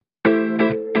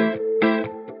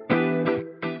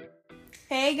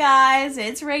Hey guys,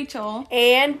 it's Rachel.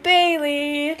 And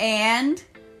Bailey. And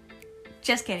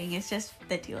just kidding, it's just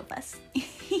the two of us.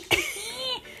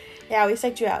 Yeah, we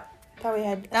psyched you out. Thought we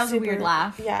had That was a weird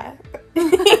laugh. Yeah.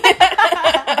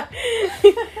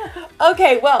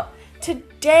 Okay, well,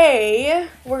 today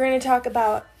we're going to talk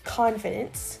about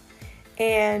confidence.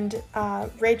 And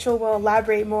Rachel will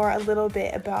elaborate more a little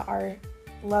bit about our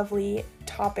lovely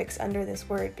topics under this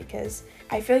word, because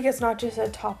I feel like it's not just a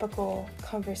topical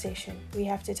conversation. We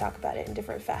have to talk about it in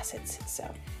different facets. So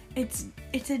It's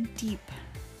a deep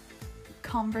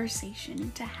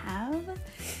conversation to have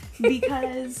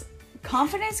because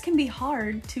confidence can be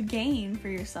hard to gain for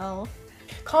yourself.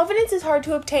 confidence is hard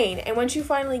to obtain, and once you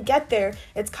finally get there,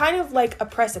 it's kind of like a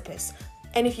precipice.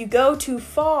 And if you go too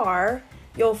far,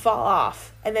 you'll fall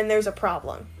off, and then there's a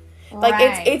problem. Like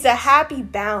Right. it's a happy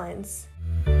balance.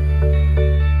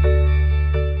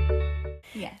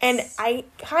 Yes. And I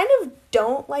kind of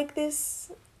don't like this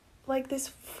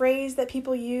phrase that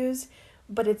people use,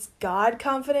 but it's God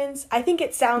confidence. I think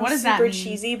it sounds What does that super mean?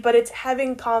 cheesy, but it's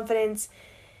having confidence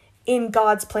in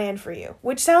God's plan for you,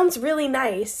 which sounds really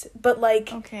nice, but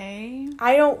like Okay.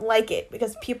 I don't like it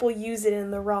because people use it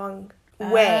in the wrong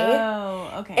way.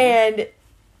 Oh, okay. And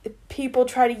people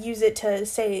try to use it to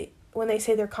say, when they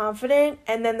say they're confident,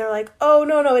 and then they're like, oh,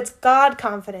 no, it's God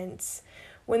confidence,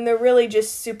 when they're really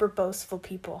just super boastful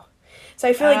people. So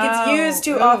I feel like it's used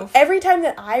too often. oof. Every time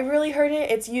that I really heard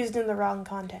it, it's used in the wrong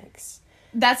context.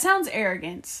 That sounds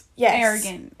arrogant. Yes.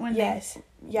 Arrogant when Yes.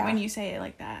 Yeah. when you say it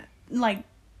like that. Like,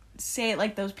 say it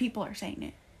like those people are saying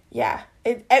it. Yeah.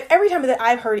 Every time that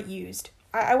I've heard it used,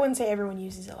 I wouldn't say everyone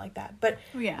uses it like that, but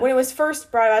Yeah. when it was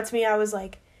first brought out to me, I was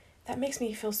like, that makes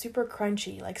me feel super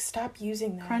crunchy. Like, stop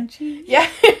using that. Crunchy? Yeah.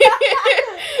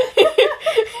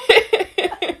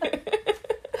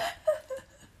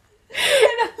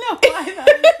 I don't know why that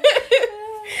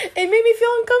It made me feel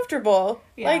uncomfortable.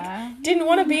 Yeah. Like, didn't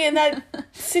want to be in that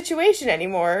situation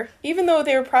anymore. Even though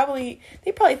they probably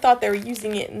thought they were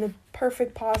using it in the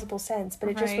perfect possible sense, but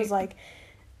it just was Right. like,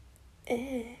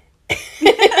 eh.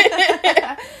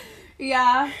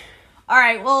 Yeah. All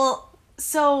right. Well,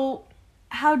 so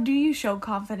how do you show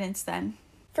confidence then?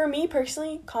 For me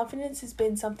personally, confidence has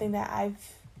been something that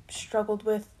I've struggled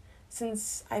with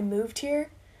since I moved here.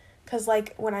 Because,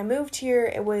 like, when I moved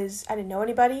here, I didn't know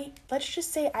anybody. Let's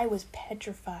just say I was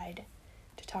petrified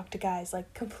to talk to guys,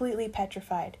 like, completely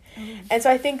petrified. And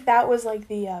so I think that was, like,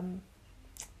 the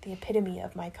epitome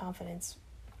of my confidence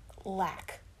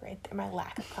lack, right there. My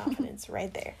lack of confidence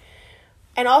right there.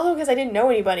 And also because I didn't know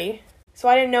anybody. So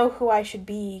I didn't know who I should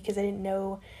be because I didn't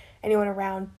know anyone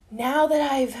around. Now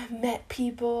that I've met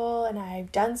people and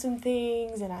I've done some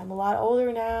things and I'm a lot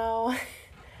older now,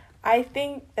 I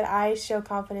think that I show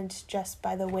confidence just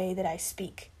by the way that I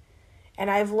speak. And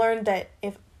I've learned that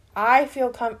if I feel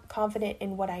confident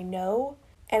in what I know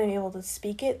and I'm able to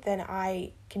speak it, then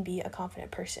I can be a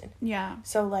confident person. Yeah.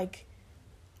 So, like,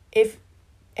 if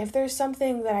there's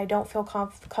something that I don't feel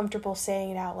comfortable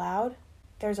saying it out loud,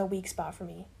 there's a weak spot for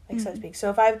me, like, so to speak. So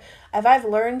if I've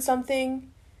learned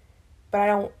something, but I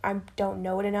don't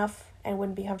know it enough and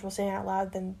wouldn't be comfortable saying it out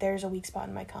loud, then there's a weak spot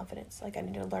in my confidence. Like, I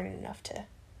need to learn it enough to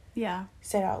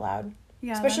say it out loud.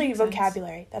 Yeah. Especially that makes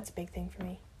vocabulary. Sense. That's a big thing for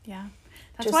me. Yeah.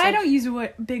 That's Just why like, I don't use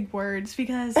big words,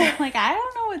 because like I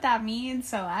don't know what that means,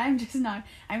 so I'm just not.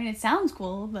 I mean, it sounds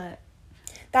cool, but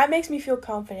that makes me feel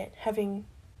confident having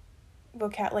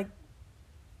like, I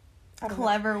don't know.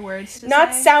 clever words to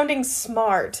Not say. sounding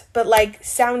smart, but like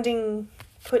sounding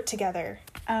put together.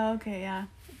 Oh, okay, yeah.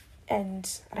 And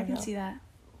I can see that.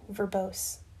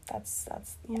 verbose. That's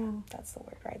Ooh. that's the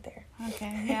word right there.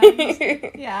 Okay, yeah.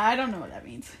 Yeah, I don't know what that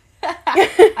means.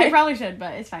 I probably should,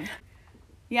 but it's fine.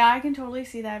 Yeah, I can totally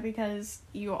see that, because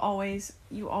you always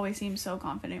seem so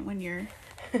confident when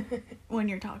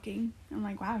you're talking. I'm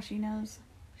like, wow, she knows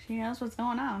what's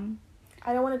going on.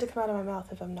 I don't want it to come out of my mouth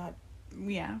if I'm not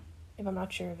Yeah.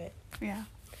 sure of it. Yeah.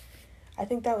 I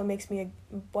think that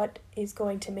what is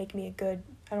going to make me a good,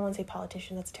 I don't want to say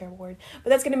politician, that's a terrible word, but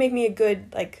that's going to make me a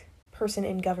good, like, person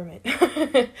in government.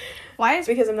 Why is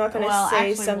Because I'm not going to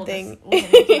say actually, something. We'll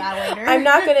get into that later. I'm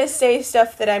not going to say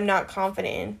stuff that I'm not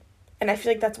confident in. And I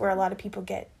feel like that's where a lot of people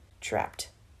get trapped,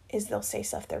 is they'll say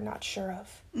stuff they're not sure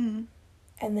of. Mm.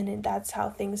 And then that's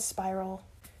how things spiral.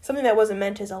 Something that wasn't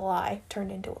meant as a lie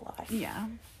turned into a lie. Yeah.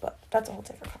 But that's a whole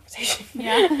different conversation.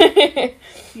 Yeah.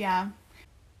 Yeah.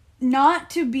 Not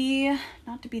to be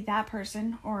that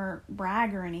person or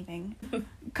brag or anything.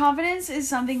 Confidence is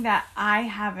something that I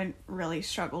haven't really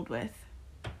struggled with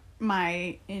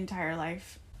my entire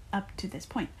life up to this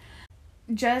point.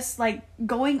 just like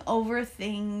going over the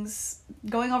things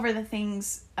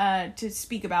to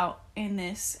speak about in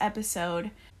this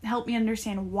episode helped me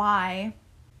understand why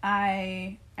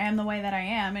I am the way that I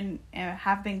am and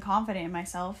have been confident in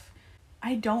myself.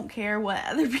 I don't care what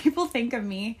other people think of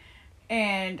me,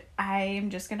 and I'm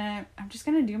just gonna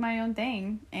do my own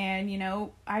thing.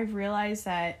 And I've realized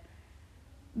that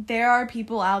there are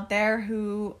people out there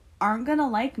who aren't gonna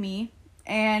like me,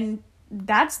 and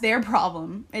that's their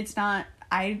problem. It's not,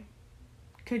 I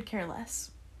could care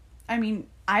less. I mean,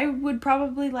 I would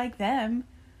probably like them,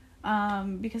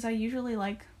 because I usually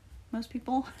like most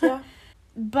people. Yeah.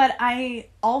 But I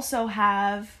also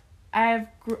have a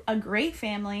great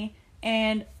family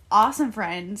and awesome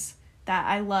friends that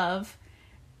I love,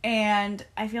 and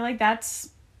I feel like that's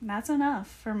enough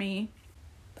for me.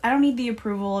 I don't need the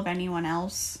approval of anyone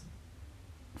else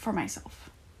for myself,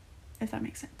 if that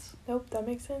makes sense. Nope, that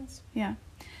makes sense. Yeah.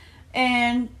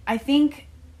 And I think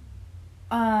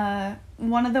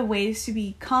one of the ways to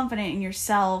be confident in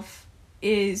yourself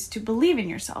is to believe in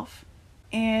yourself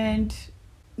and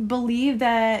believe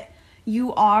that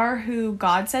you are who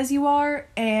God says you are,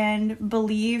 and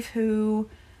believe who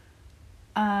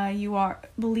you are.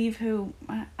 Believe who,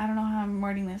 I don't know how I'm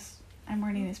wording this. I'm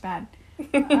wording this bad.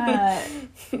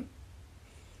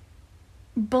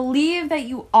 Believe that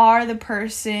you are the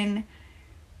person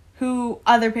who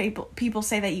other people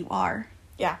say that you are.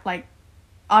 Yeah. Like,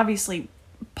 obviously,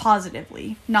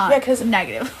 positively, not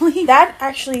negatively. That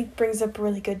actually brings up a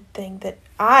really good thing that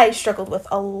I struggled with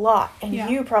a lot, and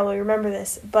you probably remember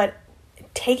this, but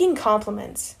taking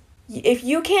compliments. If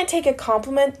you can't take a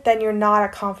compliment, then you're not a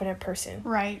confident person.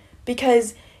 Right.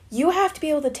 Because you have to be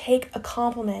able to take a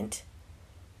compliment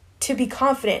to be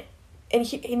confident. And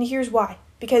here's why.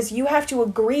 Because you have to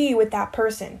agree with that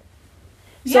person.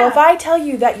 So if I tell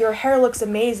you that your hair looks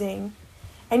amazing,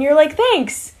 and you're like,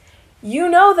 thanks, you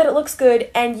know that it looks good,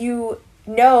 and you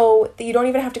know that you don't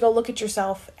even have to go look at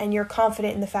yourself, and you're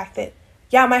confident in the fact that,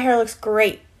 yeah, my hair looks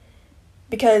great,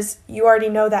 because you already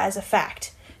know that as a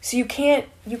fact. So you can't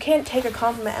take a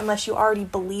compliment unless you already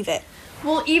believe it.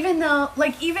 Well, even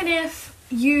if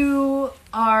you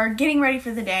are getting ready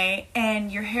for the day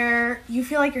and you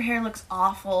feel like your hair looks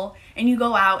awful, and you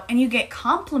go out and you get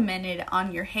complimented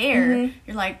on your hair,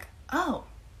 you're like, oh,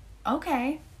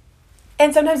 okay.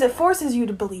 And sometimes it forces you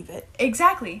to believe it.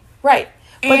 Exactly. Right.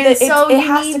 But it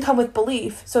has to come with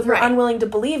belief. So if you're unwilling to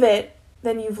believe it,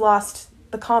 then you've lost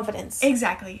the confidence.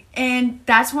 Exactly. And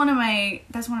that's one of my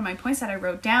points that I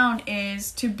wrote down,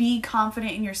 is to be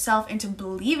confident in yourself and to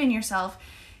believe in yourself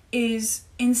is,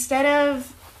 instead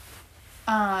of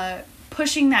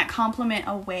pushing that compliment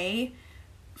away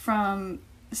from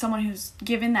someone who's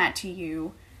given that to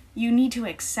you, you need to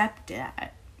accept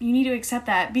that. You need to accept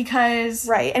that, because...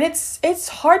 Right. And it's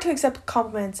hard to accept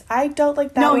compliments. I dealt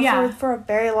like that for a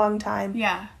very long time.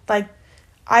 Yeah. Like,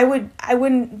 I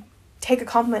wouldn't take a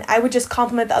compliment. I would just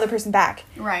compliment the other person back.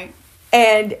 Right.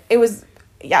 And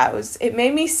it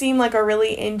made me seem like a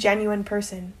really ingenuine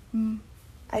person.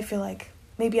 I feel like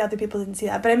maybe other people didn't see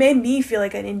that, but it made me feel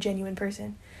like an ingenuine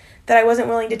person, that I wasn't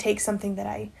willing to take something that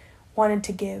I wanted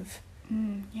to give.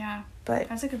 Yeah. But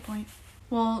that's a good point.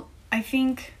 Well, I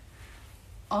think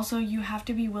also you have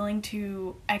to be willing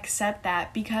to accept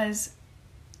that, because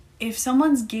if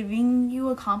someone's giving you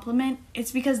a compliment,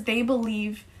 it's because they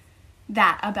believe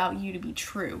that about you to be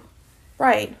true.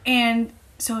 Right. And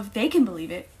so if they can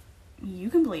believe it, you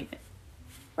can believe it.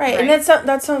 Right. And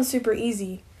that sounds super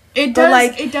easy. It does.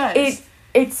 Like, it does.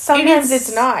 It's sometimes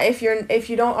it's not. If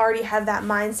you don't already have that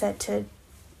mindset to,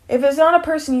 if it's not a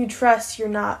person you trust, you're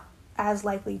not as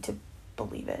likely to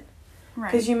believe it. Right.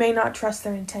 Because you may not trust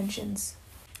their intentions.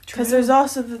 Because there's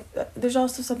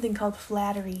also something called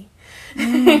flattery,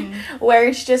 where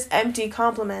it's just empty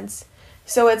compliments.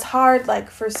 So it's hard, like,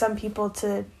 for some people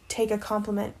to take a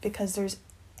compliment because there's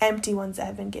empty ones that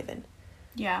have been given.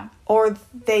 Yeah. Or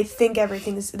they think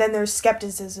then there's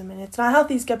skepticism, and it's not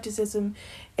healthy skepticism.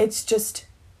 It's just,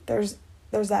 there's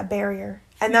that barrier.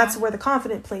 And that's where the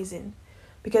confident plays in.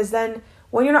 Because then,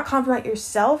 when you're not confident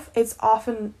yourself, it's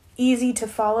often easy to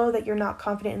follow that you're not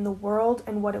confident in the world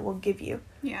and what it will give you.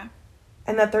 Yeah.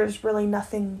 And that there's really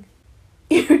nothing,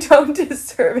 you don't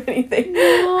deserve anything.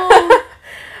 No.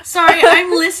 Sorry,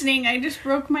 I'm listening. I just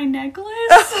broke my necklace.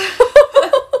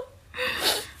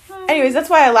 Anyways, that's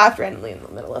why I laughed randomly in the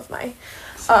middle of my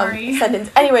sentence.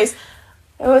 Anyways,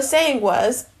 what I was saying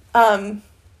was,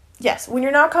 yes, when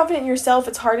you're not confident in yourself,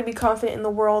 it's hard to be confident in the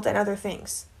world and other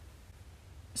things.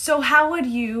 So how would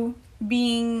you,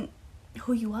 being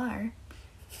who you are,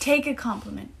 take a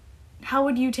compliment? How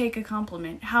would you take a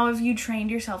compliment? How have you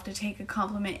trained yourself to take a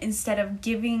compliment instead of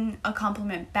giving a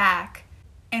compliment back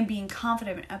and being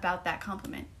confident about that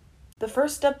compliment. The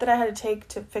first step that I had to take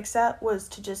to fix that was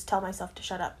to just tell myself to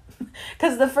shut up.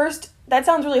 Because that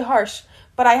sounds really harsh,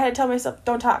 but I had to tell myself,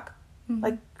 don't talk. Mm-hmm.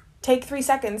 Like, take 3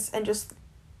 seconds and just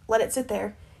let it sit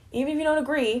there. Even if you don't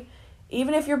agree,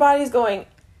 even if your body's going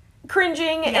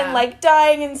cringing and, like,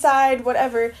 dying inside,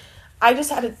 whatever, I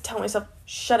just had to tell myself,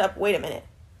 shut up, wait a minute.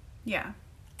 Yeah.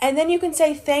 And then you can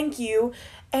say thank you,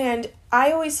 and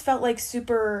I always felt like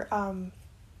super,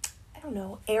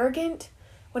 arrogant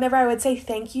whenever I would say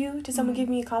thank you to someone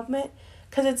giving me a compliment,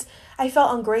 because I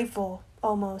felt ungrateful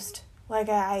almost, like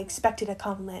I expected a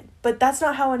compliment, but that's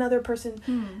not how another person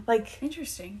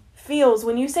interesting feels.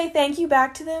 When you say thank you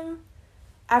back to them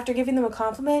after giving them a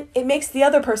compliment, it makes the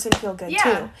other person feel good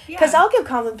too, because I'll give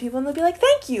compliment to people and they'll be like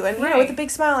thank you, and with a big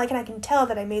smile, I can tell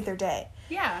that I made their day.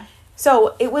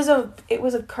 So it was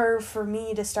a curve for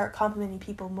me to start complimenting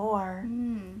people more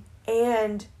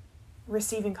and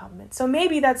receiving compliments. So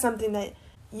maybe that's something that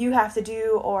you have to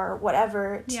do or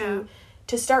whatever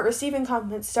to start receiving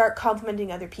compliments, start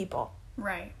complimenting other people.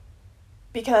 Right.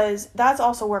 Because that's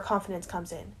also where confidence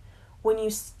comes in. When you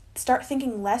start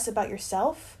thinking less about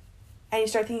yourself and you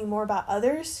start thinking more about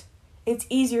others, it's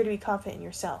easier to be confident in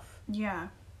yourself. Yeah,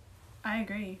 I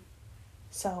agree.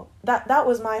 So that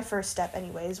was my first step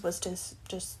anyways, was to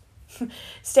just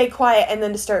stay quiet and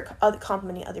then to start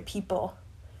complimenting other people.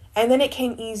 And then it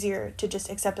came easier to just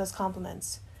accept those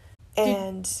compliments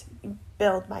and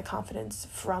build my confidence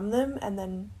from them, and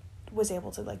then was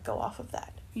able to go off of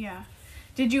that. Yeah.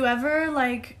 Did you ever,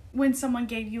 when someone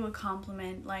gave you a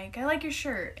compliment, I like your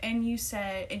shirt, and you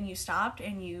said, and you stopped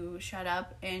and you shut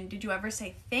up, and did you ever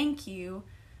say thank you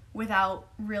without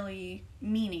really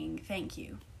meaning thank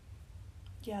you?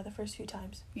 Yeah, the first few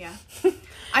times. Yeah.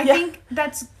 I think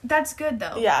that's good,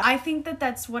 though. Yeah. I think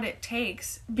that's what it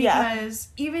takes, because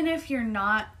even if you're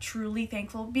not truly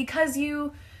thankful, because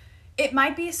it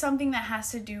might be something that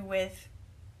has to do with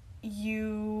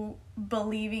you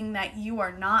believing that you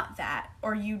are not that,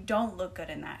 or you don't look good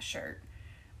in that shirt,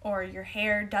 or your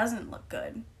hair doesn't look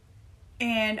good.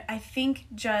 And I think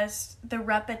just the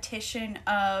repetition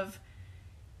of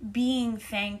being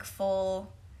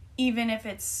thankful, even if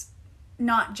it's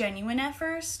not genuine at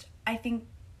first, I think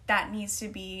that needs to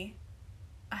be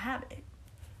a habit.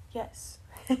 Yes.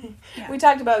 Yeah. We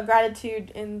talked about gratitude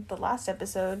in the last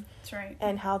episode. That's right.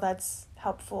 And how that's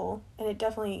helpful, and it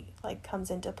definitely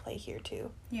comes into play here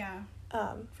too. Yeah.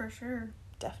 For sure.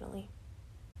 Definitely.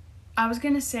 I was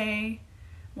gonna say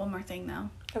one more thing though.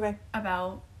 Okay.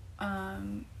 About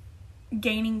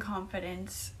gaining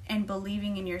confidence and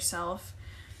believing in yourself.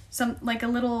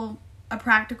 A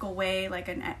practical way,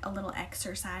 a little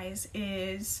exercise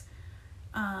is,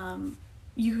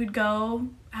 you could go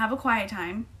have a quiet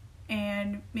time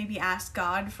and maybe ask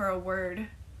God for a word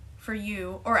for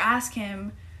you, or ask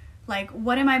him,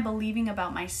 what am I believing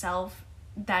about myself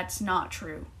that's not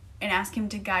true? And ask him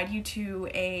to guide you to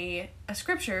a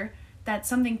scripture that's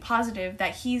something positive,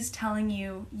 that he's telling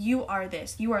you, you are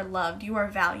this, you are loved, you are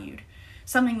valued,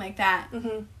 something like that.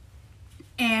 Mm-hmm.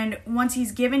 And once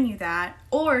he's given you that,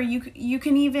 or you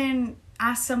can even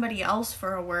ask somebody else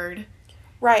for a word.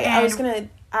 Right, I was going to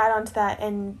add on to that,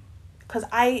 and because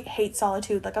I hate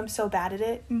solitude, I'm so bad at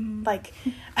it.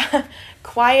 Mm-hmm.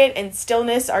 Quiet and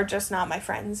stillness are just not my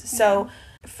friends. Yeah. So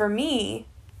for me,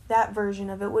 that version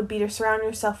of it would be to surround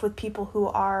yourself with people who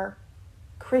are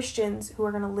Christians, who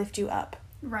are going to lift you up.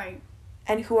 Right.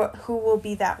 And who will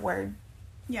be that word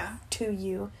to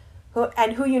you. Who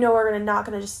are not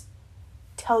going to just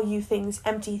tell you things,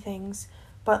 empty things,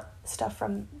 but stuff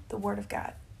from the Word of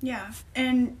God. Yeah.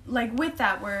 And with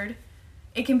that word,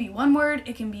 it can be one word,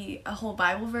 it can be a whole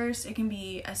Bible verse, it can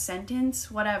be a sentence,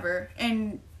 whatever.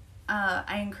 And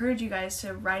I encourage you guys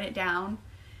to write it down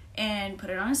and put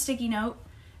it on a sticky note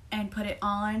and put it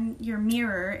on your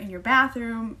mirror in your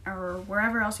bathroom or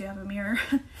wherever else you have a mirror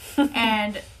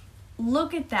and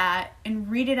look at that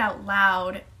and read it out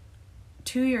loud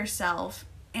to yourself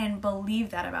and believe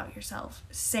that about yourself.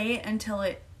 Say it until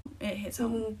it hits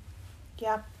home. Mm-hmm.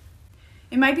 Yeah.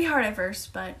 It might be hard at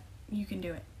first, but you can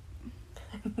do it.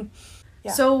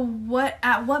 Yeah. So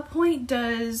at what point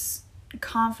does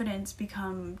confidence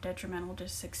become detrimental to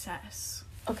success?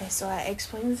 Okay, so I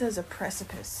explain this as a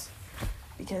precipice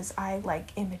because I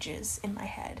like images in my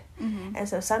head. Mm-hmm. And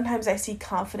so sometimes I see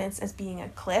confidence as being a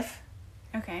cliff.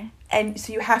 Okay. And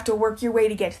so you have to work your way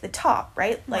to get to the top,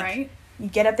 right? Right. You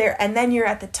get up there and then you're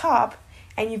at the top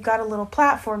and you've got a little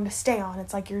platform to stay on.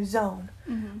 It's like your zone,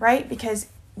 right? Because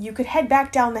you could head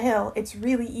back down the hill. It's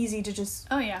really easy to just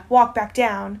walk back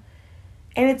down.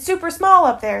 And it's super small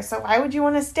up there, so why would you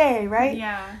want to stay, right?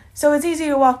 Yeah. So it's easy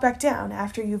to walk back down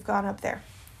after you've gone up there.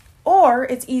 Or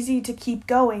it's easy to keep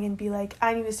going and be like,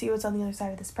 I need to see what's on the other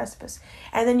side of this precipice.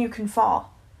 And then you can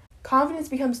fall. Confidence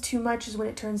becomes too much is when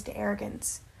it turns to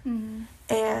arrogance. Mm-hmm.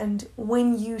 And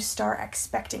when you start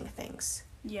expecting things.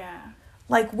 Yeah.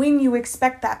 Like when you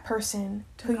expect that person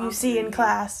who you see in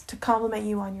class to compliment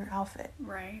you on your outfit.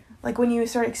 Right. Like when you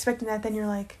start expecting that, then you're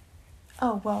like,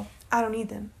 oh, well, I don't need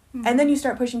them. Mm-hmm. And then you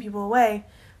start pushing people away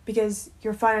because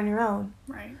you're fine on your own.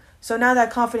 Right. So now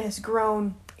that confidence has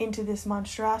grown into this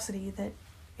monstrosity that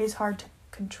is hard to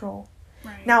control.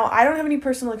 Right. Now, I don't have any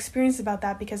personal experience about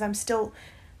that because I'm still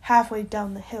halfway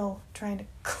down the hill trying to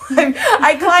climb.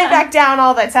 I climb back down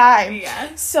all the time.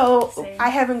 Yeah. So Same. I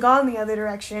haven't gone the other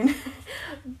direction.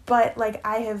 But, like,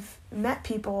 I have met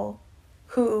people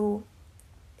who,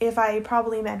 if I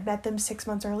probably met them 6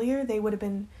 months earlier, they would have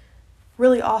been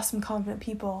really awesome, confident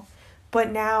people.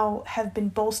 But now have been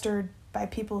bolstered by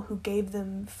people who gave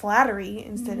them flattery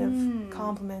instead of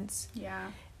compliments.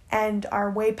 Yeah. And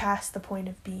are way past the point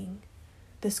of being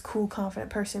this cool, confident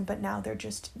person, but now they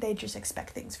just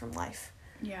expect things from life.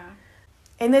 Yeah.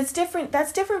 And that's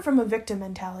different from a victim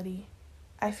mentality,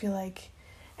 I feel like.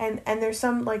 And there's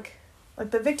some, like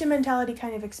the victim mentality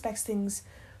kind of expects things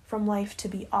from life to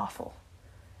be awful.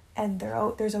 And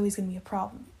there's always going to be a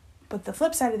problem. But the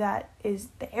flip side of that is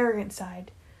the arrogant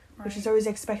side, Right. which is always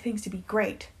expect things to be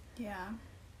great. Yeah.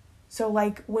 So,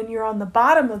 like, when you're on the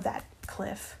bottom of that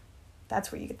cliff,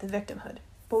 that's where you get the victimhood.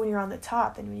 But when you're on the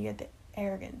top, then when you get the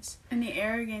arrogance. And the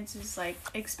arrogance is, like,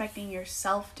 expecting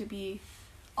yourself to be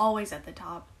always at the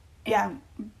top. And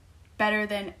Yeah. better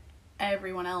than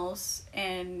everyone else.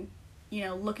 And, you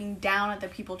know, looking down at the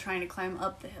people trying to climb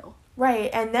up the hill. Right,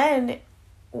 and then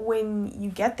when you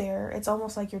get there, it's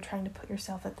almost like you're trying to put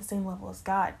yourself at the same level as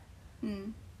God.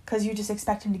 Mm. Because you just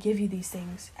expect him to give you these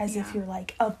things as if you're,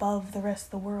 like, above the rest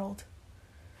of the world.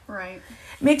 Right.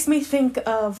 Makes me think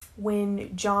of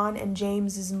when John and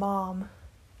James's mom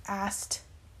asked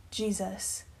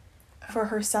Jesus for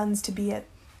her sons to be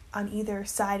on either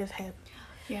side of him.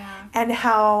 Yeah. And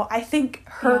how I think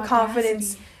her The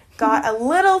confidence audacity. got a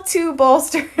little too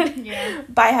bolstered Yeah.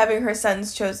 by having her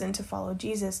sons chosen to follow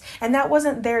Jesus. And that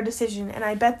wasn't their decision, and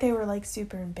I bet they were, like,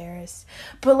 super embarrassed.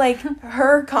 But, like,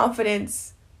 her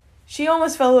confidence, she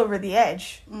almost fell over the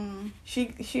edge. Mm.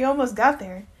 She almost got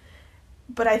there.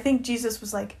 But I think Jesus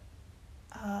was like,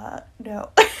 no.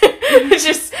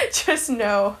 just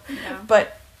no. Yeah.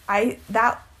 But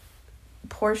that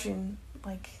portion,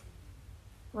 like,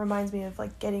 reminds me of,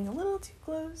 like, getting a little too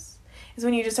close. Is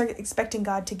when you just start expecting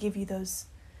God to give you those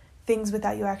things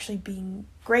without you actually being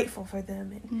grateful for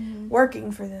them and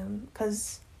working for them.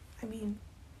 Because, I mean,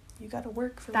 you got to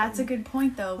work for That's them. a good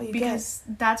point, though, What you because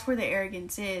that's where the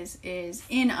arrogance is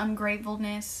in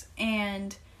ungratefulness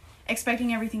and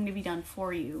expecting everything to be done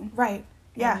for you. Right.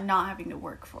 Yeah. And not having to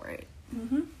work for it.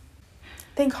 Mm-hmm.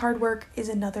 I think hard work is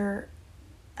another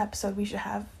episode we should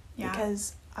have. Yeah.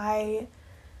 Because I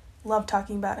love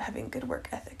talking about having good work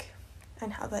ethic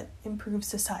and how that improves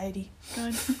society.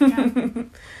 Good. Yeah.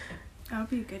 That would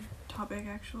be a good topic,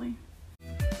 actually.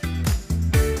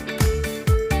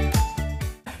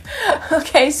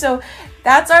 Okay, so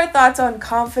that's our thoughts on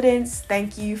confidence.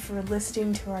 Thank you for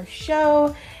listening to our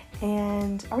show.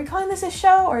 And are we calling this a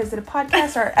show, or is it a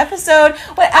podcast or episode?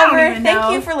 Whatever. I don't even know.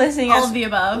 Thank you for listening. All of the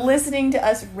above. Listening to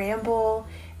us ramble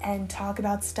and talk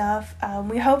about stuff.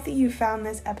 We hope that you found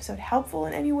this episode helpful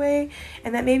in any way,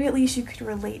 and that maybe at least you could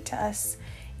relate to us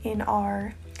in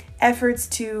our efforts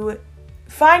to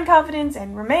find confidence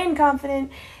and remain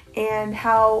confident, and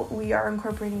how we are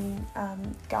incorporating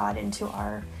God into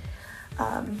our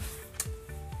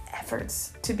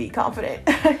efforts to be confident.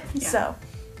 So,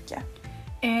 yeah.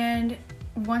 And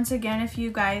once again, if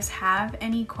you guys have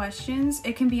any questions,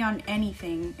 it can be on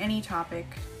anything, any topic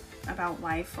about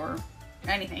life or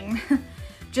anything.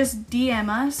 Just DM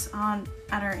us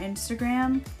at our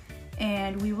Instagram,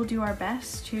 and we will do our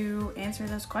best to answer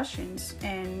those questions.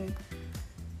 And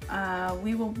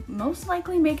we will most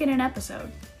likely make it an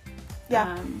episode.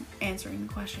 Yeah. Answering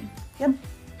the question. Yep.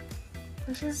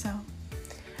 For sure. So.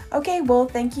 Okay, well,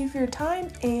 thank you for your time,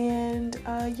 and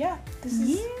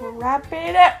we're wrapping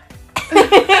it up.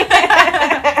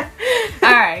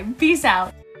 All right, peace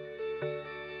out.